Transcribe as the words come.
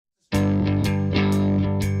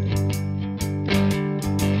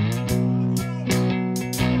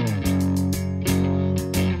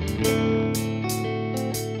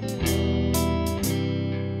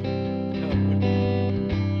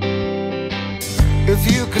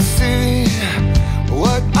If you could see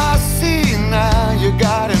what I see now, you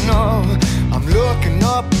gotta know I'm looking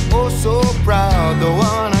up, oh so proud. The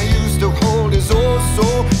one I used to hold is oh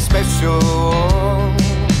so special.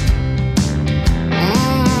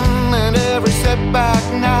 And every setback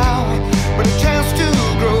now, but a chance to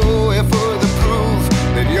grow, and further proof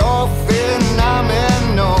that you're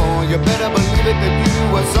phenomenal. You better believe it, that you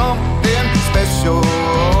were something special.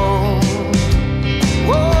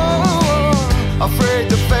 Whoa, afraid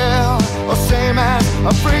to fail, or same as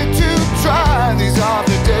afraid to try. These are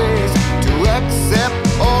the days to accept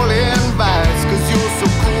all invites, 'cause you're so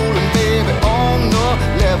cool and baby on the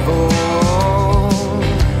level.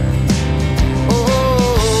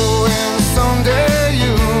 Oh, and someday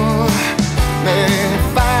you may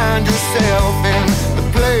find yourself in the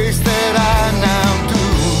place that I now do.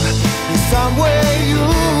 In some way you,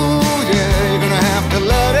 yeah, you're gonna have to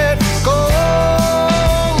let it go.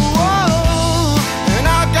 And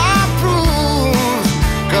I got proof,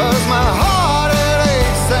 'cause my heart it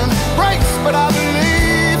aches and breaks, but I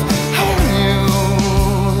believe in you.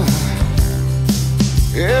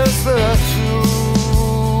 It's the truth,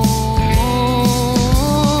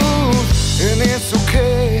 and it's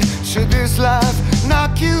okay should this life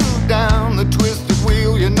knock you down. The twisted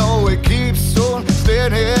wheel, you know it keeps on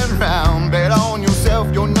spinning round. Bet on yourself,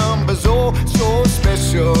 your number's oh so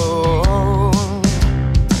special.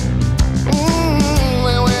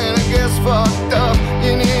 And when it gets fucked up,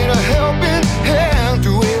 you need a helping hand.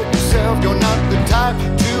 Do it yourself, you're not the type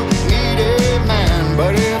to need a man.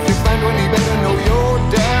 But if you find one, you better know you're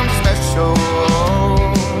damn special.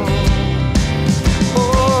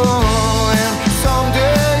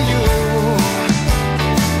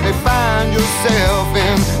 Find yourself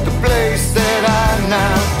in the place that I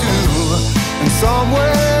now do, and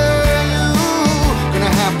somewhere you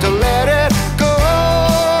gonna have to let it go.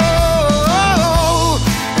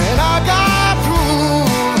 And I got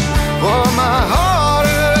proof, for my heart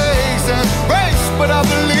it aches and breaks, but I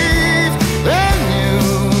believe in you.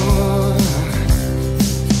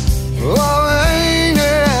 Oh, ain't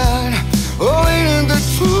it? Oh, ain't it the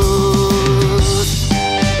truth?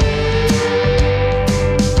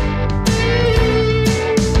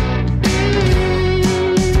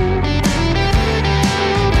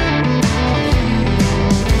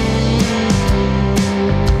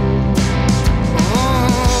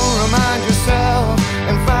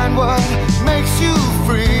 What makes you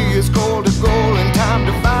free is goal to goal, and time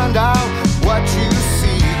to find out what you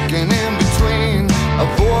seek, and in between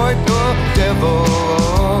avoid the devil.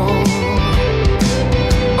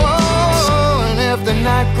 Oh, and if the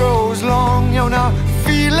night grows long, you're not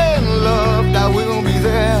feeling loved, I will be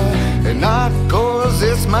there, and not 'cause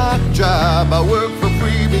it's my job. I work for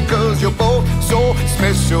free because you're both so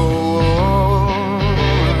special.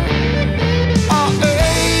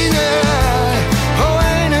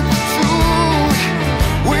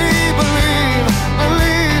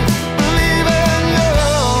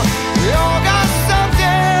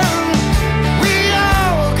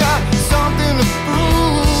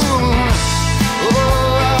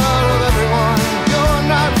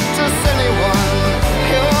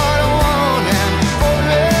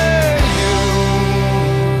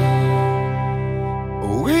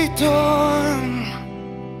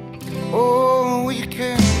 Oh, we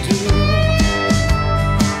can